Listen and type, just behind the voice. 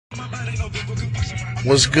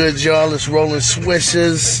What's good, y'all? It's Rolling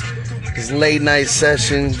Swishers. It's late night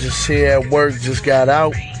session. Just here at work. Just got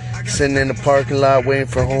out. Sitting in the parking lot waiting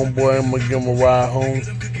for homeboy. I'm gonna give him a ride home.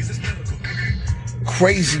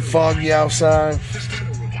 Crazy foggy outside.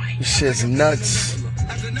 This shit's nuts.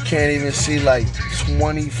 Can't even see like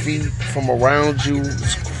 20 feet from around you.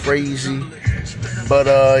 It's crazy. But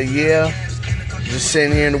yeah. Just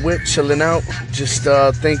sitting here in the whip, chilling out. Just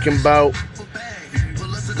thinking about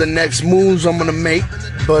the next moves I'm gonna make.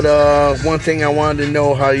 But one thing I wanted to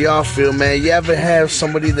know how y'all feel, man. You ever have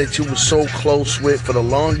somebody that you were so close with for the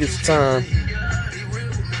longest time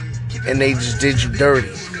and they just did you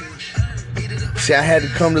dirty? See, I had to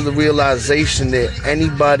come to the realization that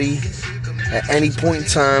anybody at any point in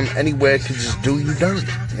time, anywhere, could just do you dirty.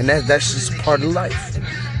 And that's just part of life.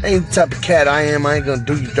 Ain't the type of cat I am, I ain't gonna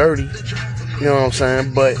do you dirty. You know what I'm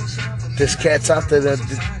saying? But there's cats out there that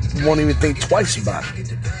won't even think twice about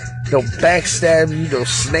it. They'll backstab you, they'll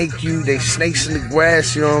snake you, they snakes in the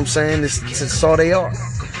grass, you know what I'm saying? That's all they are.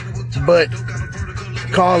 But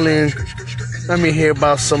call in, let me hear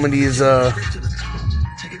about some of these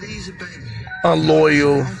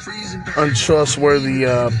unloyal, untrustworthy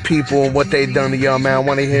people and what they done to y'all, man. I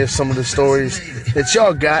want to hear some of the stories that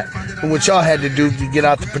y'all got and what y'all had to do to get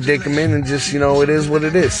out the predicament, and just, you know, it is what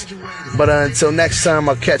it is. But until next time,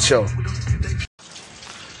 I'll catch y'all.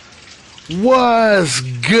 What's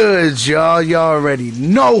good, y'all? Y'all already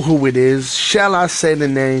know who it is. Shall I say the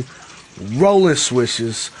name? Rolling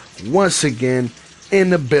Swishers. Once again, in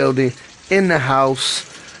the building, in the house.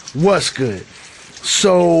 What's good?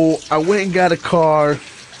 So, I went and got a car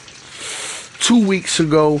 2 weeks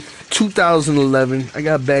ago, 2011. I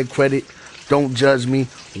got bad credit. Don't judge me.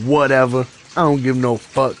 Whatever. I don't give no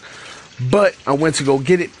fuck. But I went to go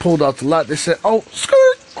get it, pulled out the lot. They said, oh,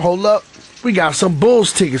 skirt, hold up. We got some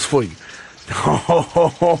Bulls tickets for you.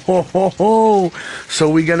 So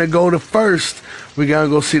we're going to go to first. We're going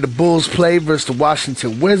to go see the Bulls play versus the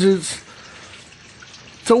Washington Wizards.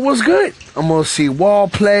 So what's good? I'm going to see Wall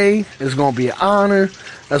play. It's going to be an honor.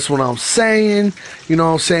 That's what I'm saying. You know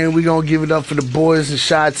what I'm saying? We're going to give it up for the boys in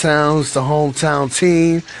Chi-Towns, the hometown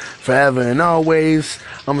team, forever and always.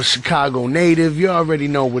 I'm a Chicago native. You already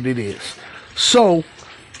know what it is. So,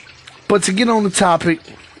 but to get on the topic,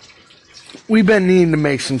 we've been needing to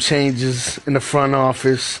make some changes in the front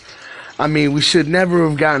office. I mean, we should never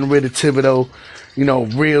have gotten rid of Thibodeau. You know,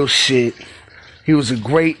 real shit. He was a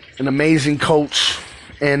great and amazing coach.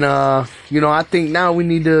 And, you know, I think now we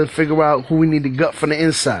need to figure out who we need to gut from the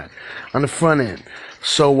inside, on the front end.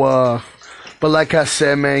 So, but like I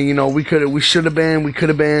said, man, you know, we could have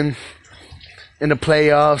been in the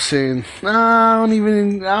playoffs, and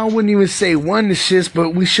I wouldn't even say won the shits,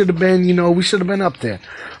 but we should have been, you know, we should have been up there.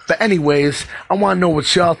 But anyways, I want to know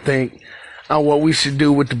what y'all think on what we should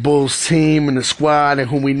do with the Bulls team and the squad and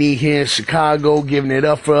who we need here in Chicago, giving it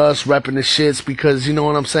up for us, repping the shits, because you know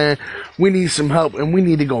what I'm saying? We need some help, and we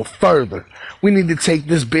need to go further. We need to take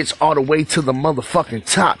this bitch all the way to the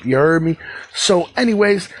motherfucking top, you heard me? So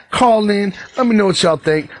anyways, call in, let me know what y'all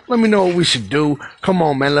think, let me know what we should do. Come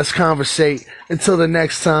on, man, let's conversate. Until the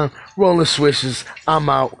next time, Rolling Swishers, I'm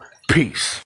out. Peace.